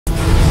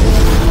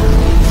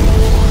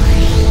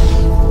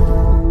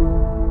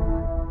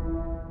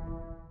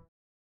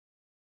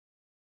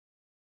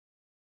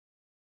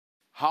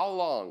How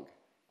long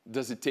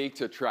does it take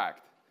to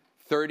attract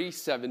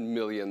 $37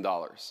 million?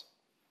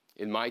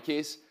 In my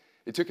case,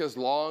 it took as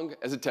long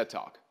as a TED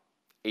Talk,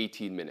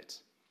 18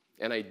 minutes.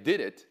 And I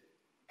did it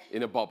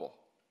in a bubble.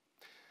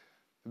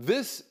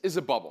 This is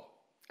a bubble.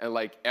 And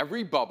like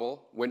every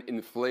bubble, when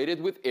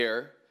inflated with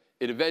air,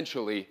 it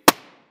eventually...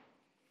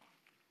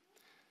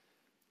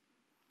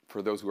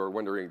 For those who are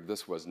wondering,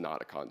 this was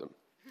not a condom.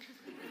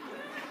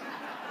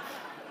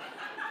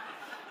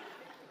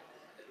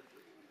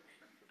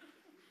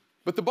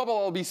 But the bubble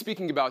I'll be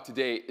speaking about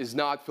today is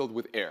not filled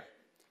with air.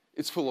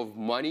 It's full of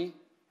money,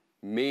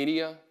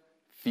 mania,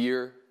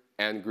 fear,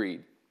 and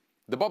greed.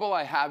 The bubble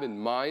I have in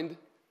mind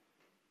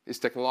is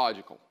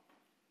technological,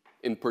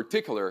 in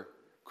particular,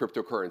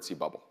 cryptocurrency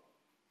bubble.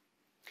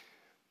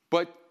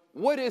 But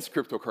what is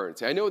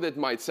cryptocurrency? I know that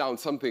might sound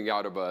something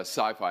out of a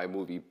sci-fi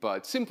movie,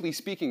 but simply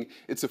speaking,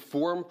 it's a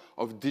form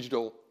of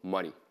digital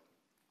money.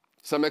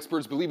 Some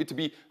experts believe it to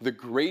be the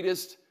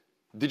greatest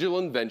digital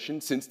invention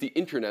since the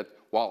internet,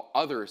 while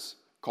others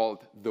call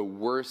it the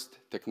worst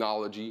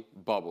technology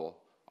bubble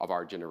of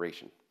our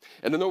generation.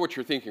 And I know what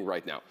you're thinking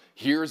right now.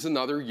 Here's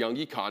another young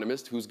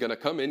economist who's going to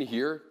come in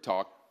here,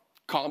 talk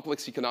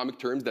complex economic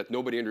terms that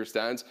nobody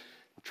understands.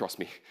 Trust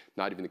me,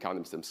 not even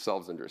economists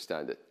themselves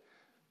understand it.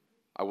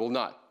 I will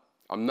not.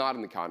 I'm not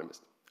an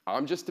economist.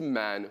 I'm just a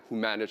man who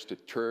managed to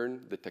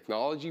turn the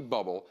technology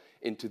bubble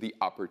into the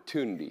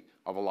opportunity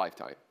of a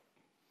lifetime.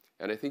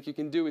 And I think you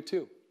can do it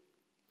too.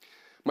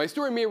 My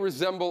story may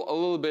resemble a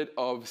little bit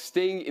of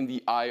staying in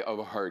the eye of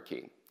a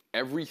hurricane.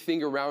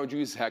 Everything around you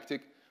is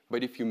hectic,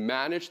 but if you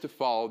manage to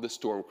follow the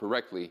storm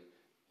correctly,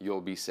 you'll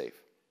be safe.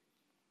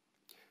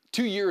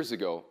 2 years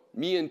ago,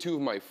 me and two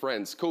of my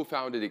friends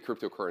co-founded a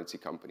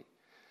cryptocurrency company.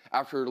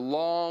 After a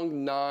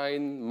long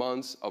 9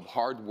 months of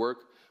hard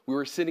work, we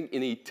were sitting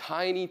in a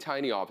tiny,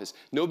 tiny office,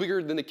 no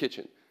bigger than a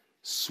kitchen,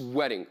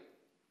 sweating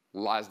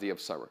last day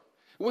of summer.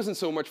 It wasn't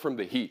so much from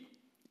the heat,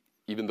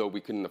 even though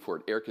we couldn't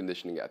afford air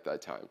conditioning at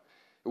that time.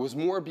 It was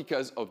more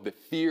because of the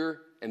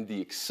fear and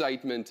the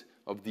excitement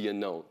of the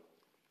unknown.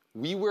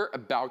 We were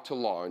about to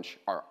launch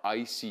our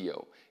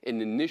ICO,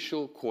 an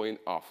initial coin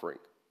offering.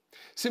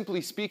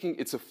 Simply speaking,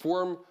 it's a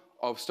form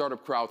of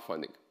startup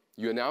crowdfunding.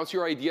 You announce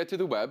your idea to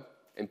the web,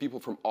 and people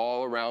from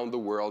all around the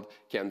world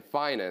can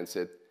finance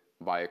it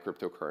via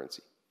cryptocurrency.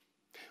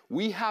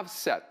 We have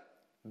set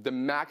the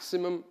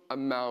maximum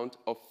amount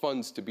of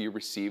funds to be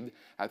received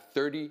at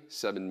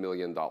 $37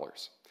 million.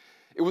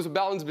 It was a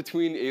balance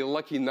between a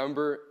lucky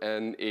number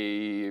and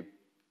a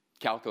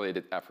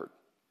calculated effort.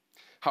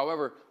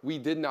 However, we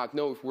did not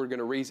know if we were going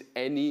to raise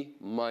any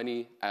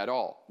money at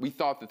all. We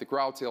thought that the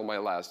crowd sale might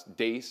last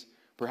days,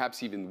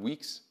 perhaps even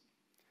weeks.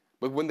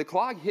 But when the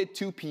clock hit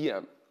 2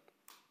 p.m.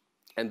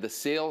 and the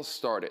sales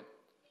started,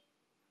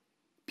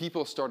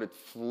 people started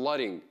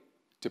flooding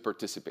to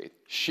participate,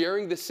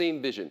 sharing the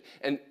same vision.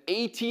 And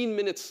 18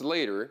 minutes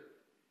later,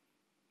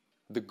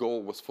 the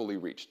goal was fully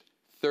reached,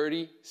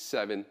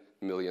 $37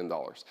 million.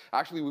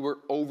 Actually, we were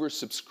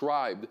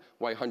oversubscribed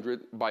by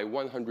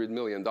 $100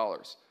 million.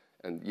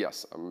 And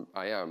yes,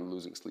 I am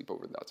losing sleep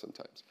over that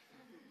sometimes.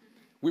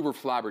 We were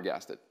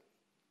flabbergasted.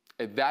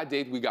 At that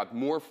date, we got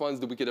more funds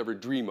than we could ever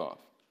dream of.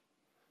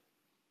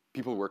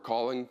 People were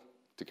calling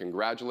to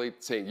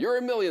congratulate, saying, "You're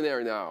a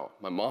millionaire now."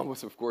 My mom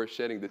was, of course,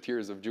 shedding the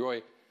tears of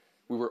joy.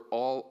 We were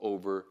all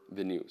over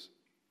the news.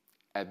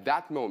 At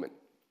that moment,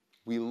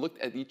 we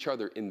looked at each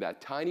other in that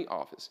tiny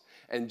office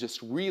and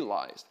just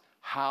realized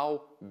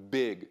how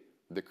big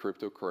the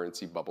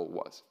cryptocurrency bubble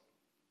was.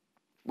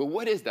 But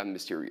what is that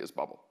mysterious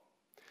bubble?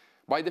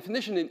 By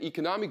definition, an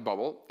economic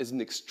bubble is an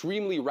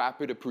extremely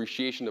rapid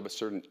appreciation of a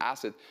certain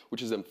asset,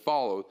 which is then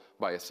followed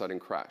by a sudden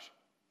crash.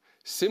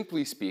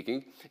 Simply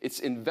speaking,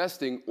 it's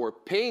investing or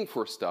paying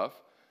for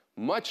stuff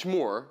much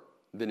more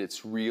than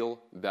its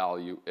real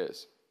value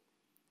is.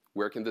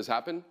 Where can this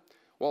happen?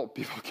 Well,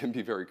 people can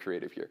be very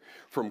creative here.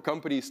 From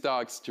company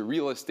stocks to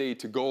real estate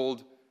to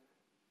gold,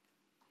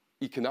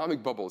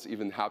 economic bubbles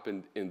even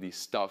happened in the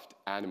stuffed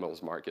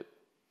animals market.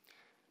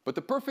 But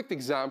the perfect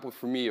example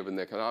for me of an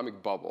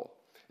economic bubble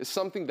is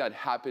something that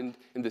happened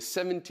in the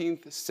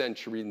 17th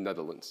century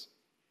Netherlands.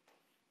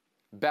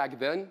 Back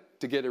then,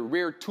 to get a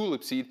rare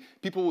tulip seed,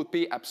 people would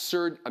pay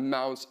absurd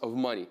amounts of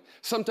money,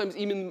 sometimes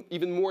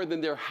even more than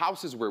their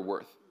houses were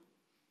worth.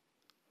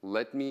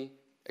 Let me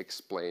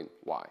explain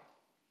why.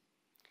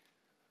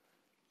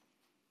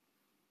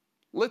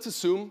 Let's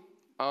assume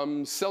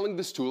I'm selling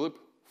this tulip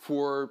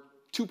for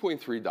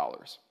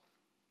 $2.3.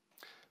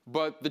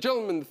 But the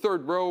gentleman in the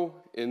third row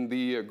in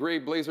the gray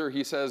blazer,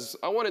 he says,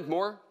 "I want it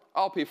more,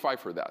 I'll pay $5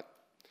 for that."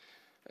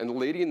 And the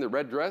lady in the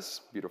red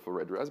dress, beautiful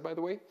red dress by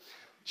the way,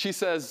 she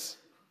says,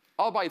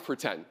 "I'll buy it for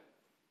 $10.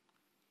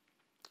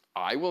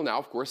 I will now,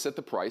 of course, set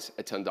the price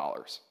at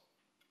 $10.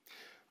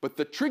 But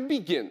the trick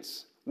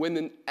begins when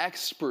an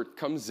expert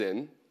comes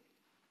in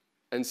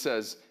and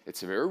says,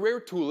 "It's a very rare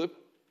tulip,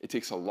 it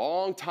takes a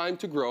long time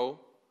to grow,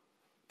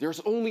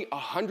 there's only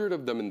 100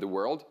 of them in the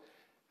world,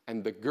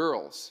 and the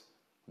girls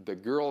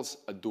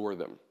adore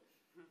them.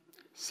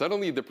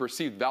 suddenly the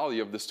perceived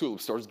value of this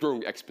tulip starts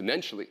growing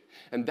exponentially.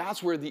 And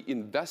that's where the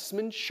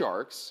investment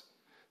sharks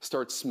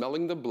start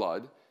smelling the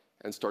blood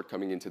and start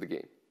coming into the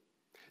game.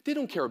 They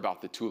don't care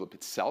about the tulip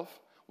itself.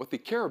 What they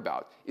care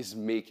about is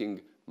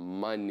making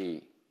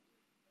money.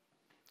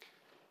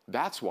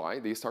 That's why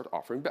they start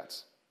offering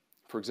bets.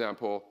 For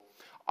example,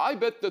 I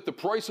bet that the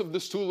price of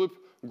this tulip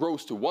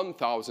grows to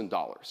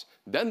 $1,000.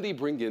 Then they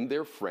bring in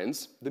their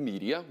friends, the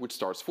media, which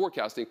starts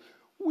forecasting.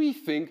 We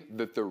think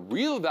that the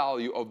real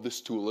value of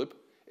this tulip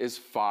is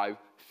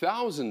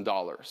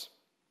 $5,000.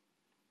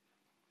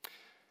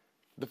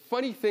 The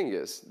funny thing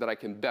is that I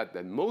can bet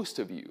that most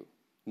of you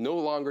no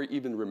longer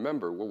even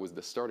remember what was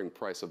the starting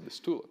price of this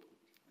tulip.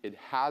 It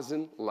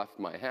hasn't left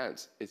my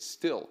hands. It's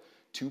still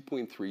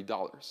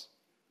 $2.3.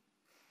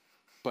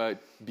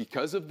 But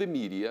because of the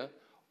media,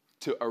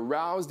 to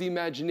arouse the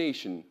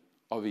imagination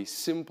of a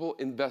simple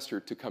investor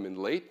to come in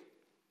late,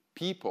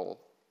 people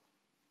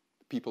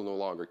no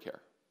longer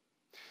care.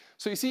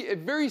 So you see, a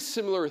very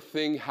similar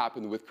thing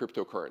happened with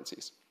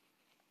cryptocurrencies.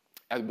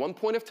 At one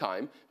point of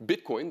time,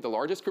 Bitcoin, the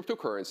largest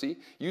cryptocurrency,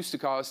 used to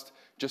cost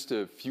just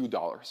a few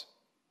dollars.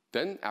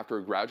 Then, after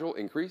a gradual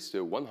increase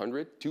to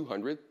 100,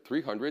 200,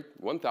 300,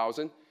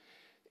 1,000,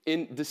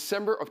 in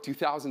December of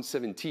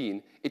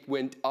 2017, it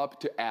went up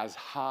to as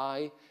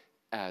high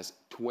as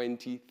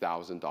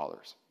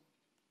 $20,000.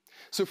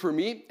 So for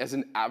me, as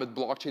an avid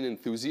blockchain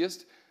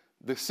enthusiast,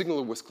 the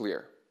signal was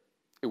clear.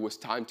 It was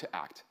time to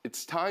act.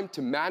 It's time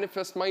to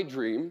manifest my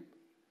dream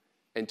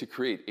and to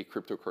create a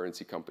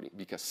cryptocurrency company,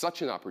 because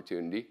such an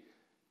opportunity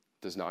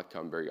does not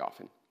come very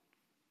often.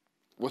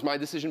 Was my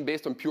decision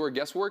based on pure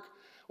guesswork?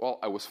 Well,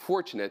 I was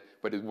fortunate,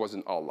 but it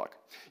wasn't all luck.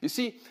 You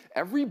see,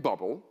 every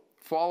bubble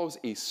follows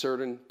a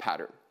certain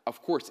pattern.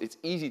 Of course, it's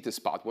easy to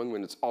spot one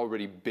when it's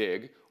already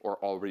big or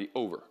already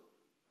over.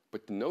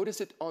 But to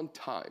notice it on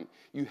time,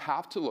 you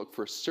have to look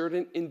for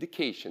certain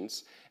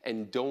indications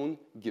and don't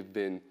give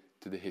in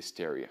to the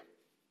hysteria.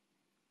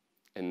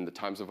 And in the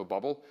times of a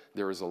bubble,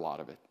 there is a lot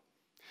of it.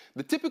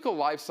 The typical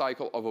life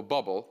cycle of a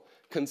bubble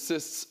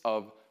consists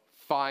of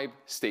 5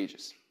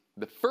 stages.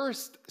 The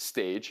first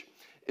stage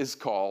is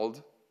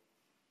called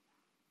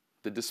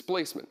the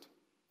displacement,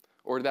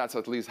 or that's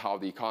at least how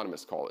the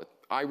economists call it.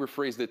 I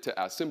rephrased it to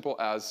as simple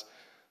as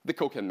the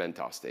Coke and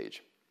Mentos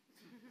stage.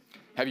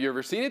 Have you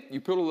ever seen it? You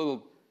put a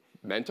little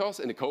Mentos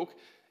in a Coke,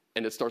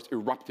 and it starts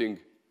erupting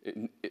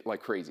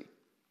like crazy.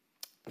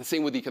 The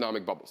same with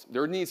economic bubbles.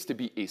 There needs to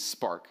be a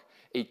spark,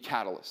 a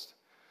catalyst.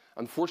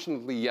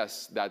 Unfortunately,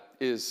 yes, that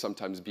is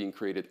sometimes being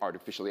created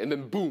artificially, and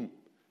then boom,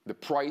 the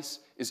price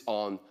is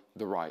on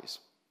the rise.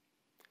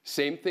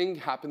 Same thing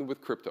happened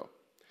with crypto.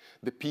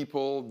 The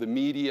people, the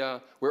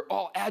media, we're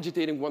all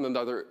agitating one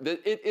another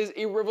that it is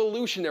a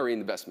revolutionary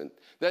investment,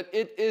 that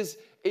it is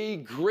a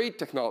great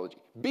technology,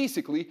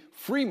 basically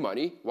free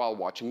money while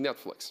watching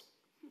Netflix.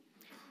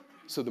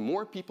 So the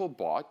more people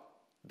bought,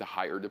 the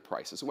higher the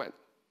prices went.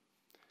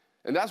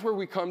 And that's where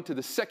we come to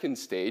the second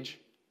stage,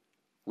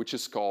 which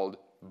is called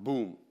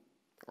boom,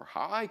 or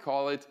how I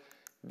call it,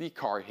 the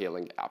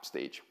car-hailing app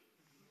stage.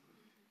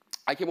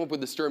 I came up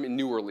with this term in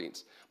New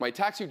Orleans. My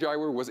taxi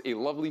driver was a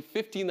lovely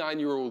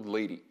 59-year-old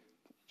lady.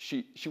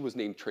 She was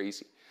named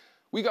Tracy.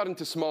 We got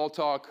into small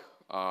talk.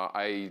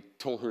 I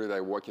told her that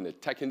I work in the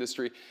tech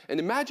industry. And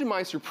imagine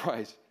my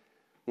surprise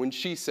when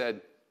she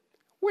said,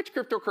 "Which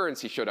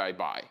cryptocurrency should I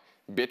buy?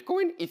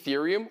 Bitcoin,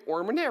 Ethereum,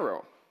 or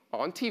Monero?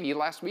 On TV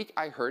last week,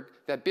 I heard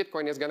that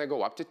Bitcoin is going to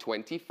go up to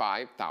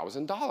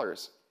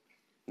 $25,000.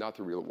 Not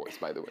the real voice,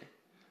 by the way.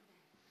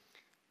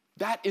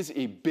 That is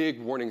a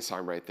big warning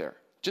sign right there.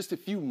 Just a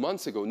few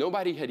months ago,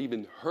 nobody had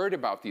even heard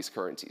about these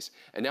currencies.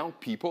 And now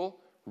people,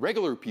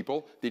 regular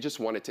people, they just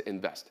wanted to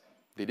invest.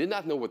 They did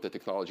not know what the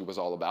technology was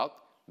all about.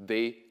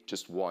 They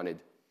just wanted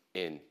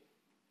in.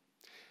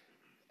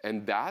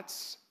 And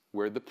that's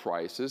where the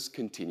prices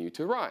continue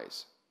to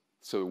rise.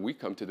 So we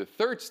come to the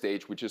third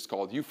stage, which is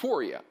called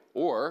euphoria,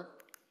 or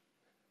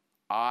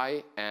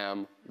I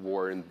am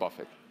Warren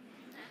Buffett.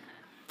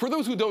 For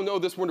those who don't know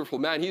this wonderful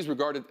man, he's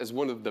regarded as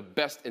one of the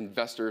best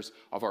investors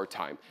of our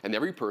time. And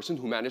every person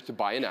who managed to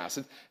buy an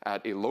asset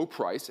at a low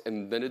price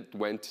and then it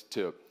went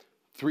to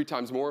 3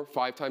 times more,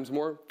 5 times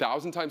more,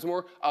 1,000 times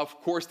more, of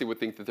course they would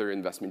think that they're an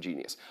investment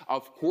genius.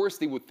 Of course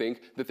they would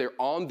think that they're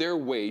on their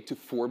way to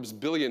Forbes'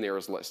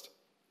 billionaires list.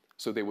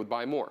 So they would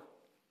buy more,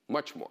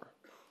 much more,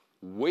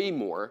 way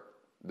more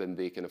than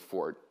they can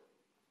afford.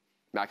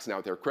 Maxing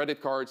out their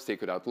credit cards,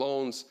 taking out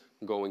loans,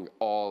 going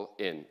all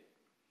in.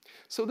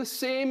 So the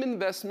same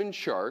investment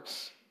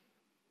sharks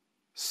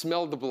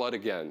smell the blood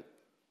again,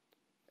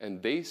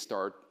 and they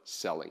start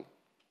selling.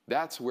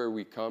 That's where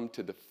we come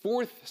to the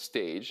fourth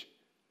stage,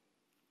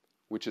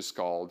 which is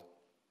called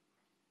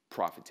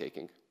profit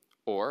taking,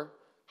 or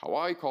how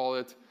I call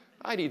it,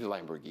 I need a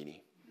Lamborghini.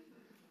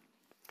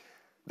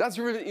 That's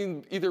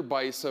driven either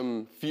by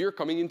some fear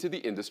coming into the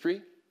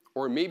industry,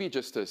 or maybe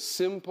just a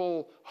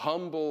simple,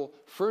 humble,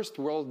 first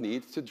world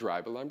need to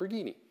drive a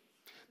Lamborghini.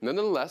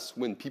 Nonetheless,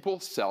 when people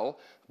sell,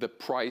 the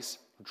price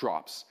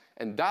drops.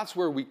 And that's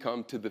where we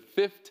come to the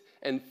fifth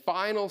and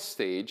final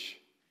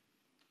stage,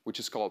 which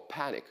is called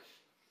panic,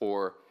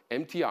 or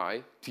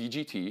MTI,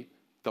 TGT,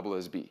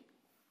 SSB.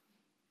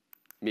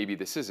 Maybe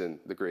this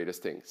isn't the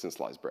greatest thing since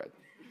sliced bread.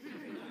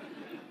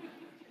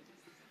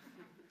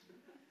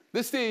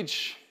 This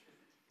stage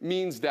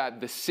means that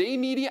the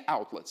same media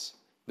outlets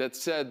that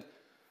said,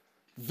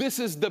 this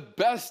is the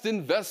best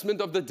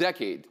investment of the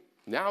decade,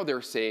 now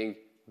they're saying,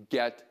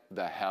 get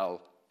the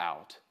hell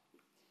out.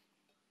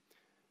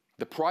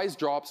 The price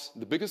drops,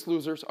 the biggest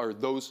losers are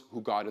those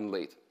who got in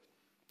late,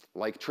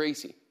 like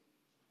Tracy.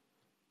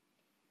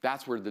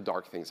 That's where the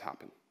dark things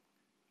happen.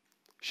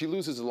 She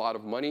loses a lot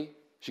of money.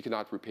 She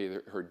cannot repay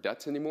her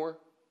debts anymore.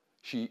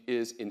 She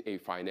is in a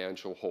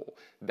financial hole.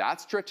 That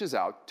stretches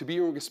out to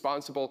being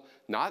responsible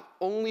not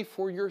only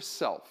for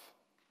yourself,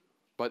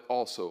 but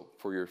also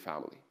for your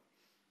family.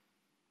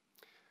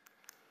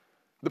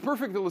 The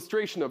perfect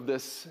illustration of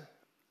this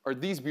are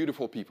these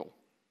beautiful people.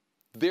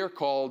 They're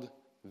called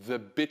the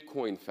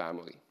Bitcoin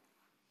family.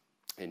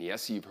 And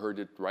yes, you've heard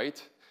it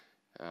right.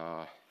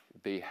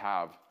 They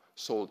have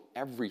sold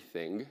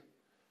everything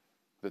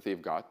that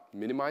they've got,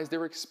 minimized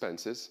their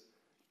expenses,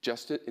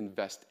 just to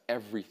invest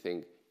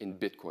everything in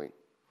Bitcoin.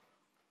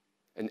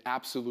 An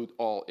absolute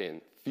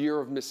all-in, fear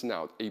of missing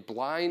out, a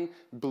blind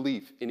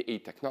belief in a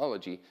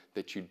technology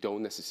that you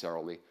don't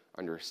necessarily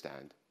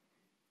understand.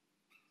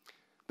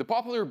 The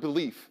popular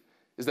belief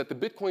is that the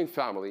Bitcoin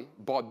family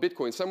bought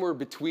Bitcoin somewhere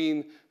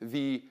between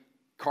the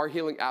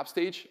car-hailing app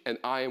stage and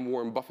I am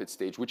Warren Buffett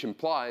stage, which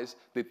implies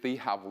that they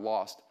have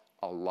lost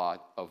a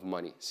lot of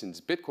money,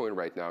 since Bitcoin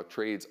right now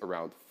trades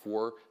around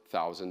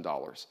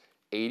 $4,000,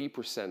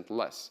 80%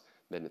 less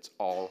than its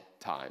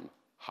all-time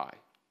high.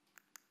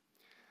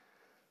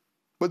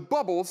 But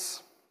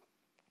bubbles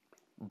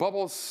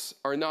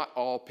are not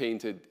all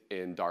painted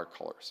in dark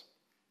colors.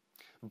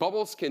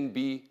 Bubbles can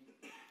be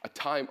a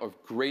time of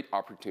great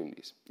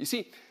opportunities. You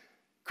see,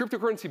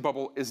 cryptocurrency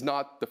bubble is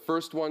not the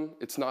first one,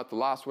 it's not the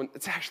last one,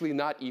 it's actually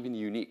not even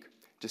unique.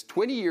 Just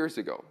 20 years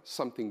ago,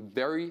 something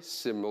very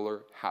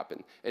similar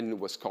happened, and it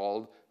was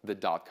called the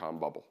dot-com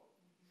bubble.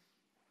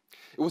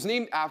 It was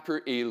named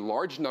after a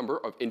large number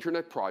of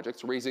internet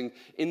projects raising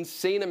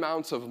insane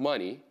amounts of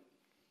money.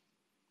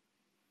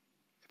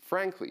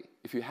 Frankly,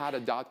 if you had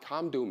a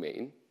 .com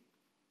domain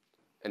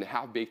and a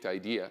half-baked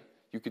idea,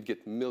 you could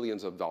get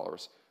millions of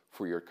dollars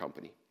for your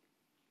company.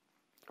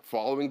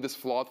 Following this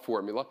flawed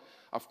formula,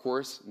 of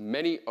course,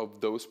 many of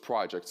those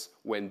projects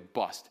went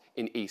bust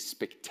in a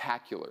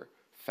spectacular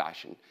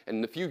fashion. And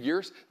in a few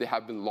years, they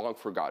have been long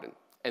forgotten.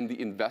 And the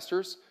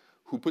investors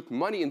who put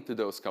money into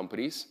those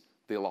companies,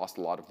 they lost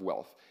a lot of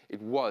wealth.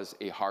 It was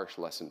a harsh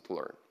lesson to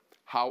learn.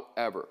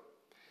 However,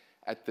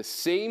 at the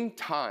same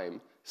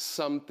time,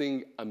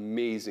 something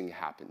amazing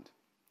happened.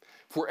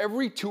 For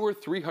every 200 or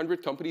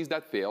 300 companies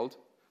that failed,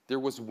 there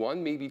was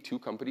one, maybe two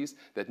companies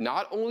that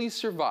not only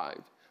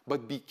survived,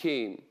 but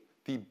became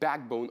the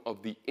backbone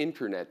of the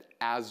internet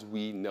as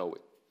we know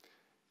it.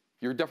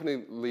 You're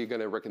definitely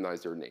going to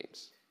recognize their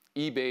names.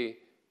 eBay,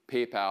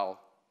 PayPal,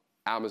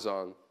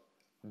 Amazon.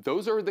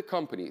 Those are the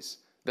companies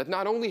that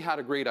not only had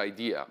a great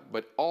idea,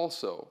 but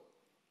also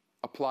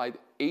applied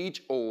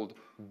age-old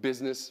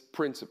business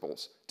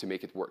principles to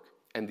make it work.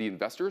 And the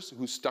investors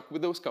who stuck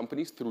with those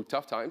companies through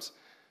tough times,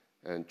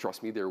 and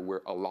trust me, there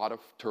were a lot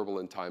of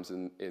turbulent times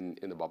in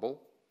the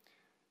bubble,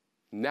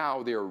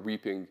 now they are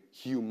reaping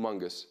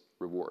humongous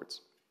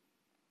rewards.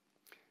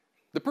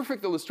 The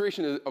perfect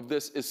illustration of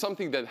this is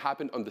something that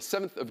happened on the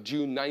 7th of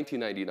June,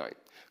 1999.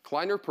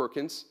 Kleiner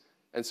Perkins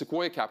and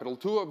Sequoia Capital,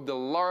 two of the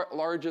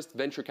largest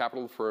venture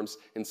capital firms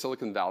in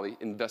Silicon Valley,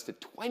 invested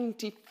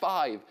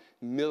 $25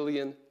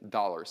 million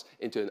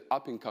into an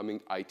up-and-coming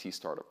IT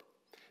startup.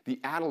 The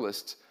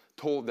analysts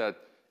told that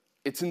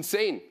it's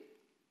insane,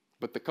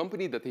 but the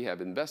company that they have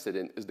invested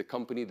in is the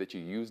company that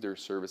you use their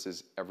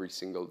services every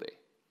single day,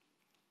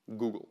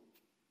 Google.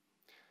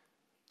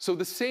 So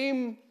the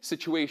same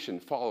situation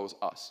follows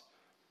us.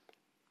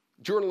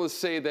 Journalists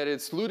say that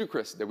it's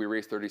ludicrous that we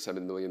raised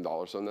 $37 million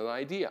on an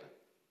idea.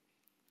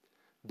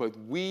 But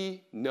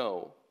we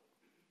know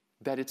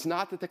that it's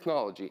not the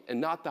technology and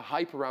not the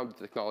hype around the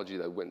technology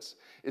that wins.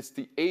 It's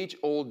the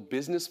age-old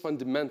business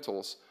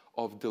fundamentals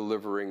of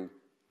delivering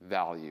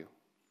value.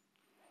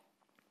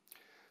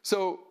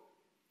 So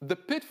the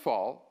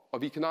pitfall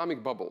of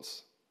economic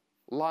bubbles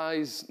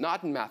lies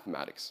not in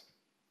mathematics.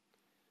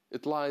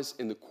 It lies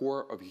in the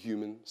core of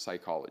human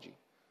psychology.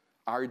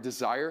 Our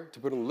desire to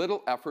put in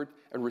little effort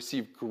and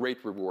receive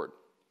great reward.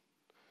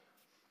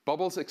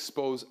 Bubbles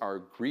expose our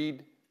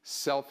greed,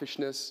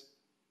 selfishness,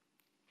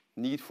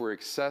 need for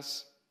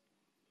excess,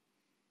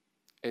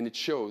 and it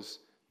shows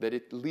that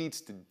it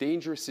leads to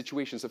dangerous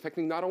situations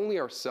affecting not only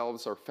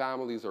ourselves, our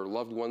families, our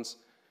loved ones,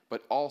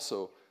 but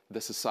also the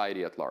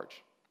society at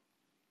large.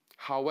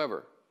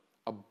 However,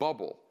 a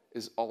bubble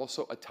is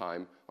also a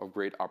time of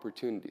great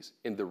opportunities.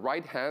 In the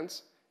right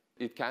hands,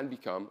 it can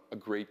become a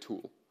great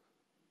tool.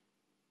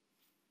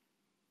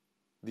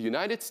 The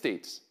United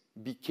States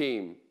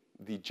became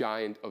the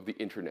giant of the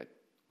internet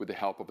with the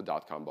help of a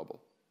dot-com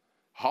bubble.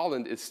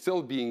 Holland is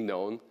still being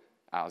known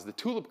as the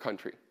tulip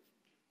country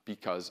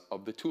because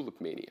of the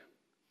tulip mania.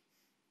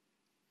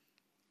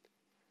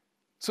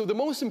 So the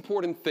most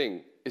important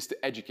thing is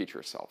to educate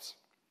yourselves.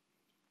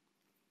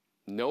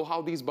 Know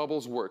how these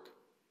bubbles work,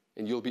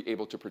 and you'll be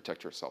able to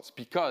protect yourselves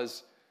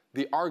because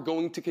they are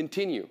going to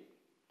continue.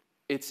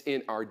 It's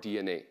in our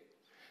DNA.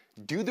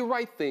 Do the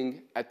right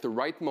thing at the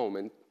right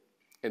moment,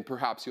 and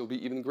perhaps you'll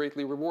be even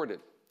greatly rewarded.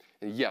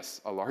 And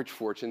yes, a large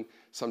fortune,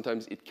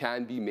 sometimes it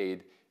can be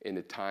made in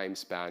the time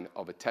span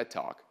of a TED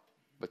Talk,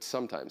 but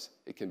sometimes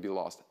it can be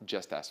lost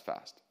just as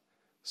fast.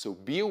 So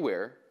be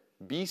aware,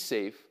 be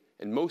safe,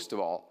 and most of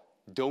all,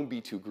 don't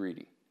be too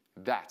greedy.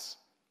 That's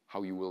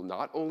how you will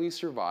not only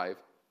survive,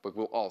 but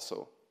will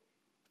also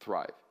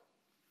thrive.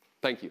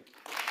 Thank you.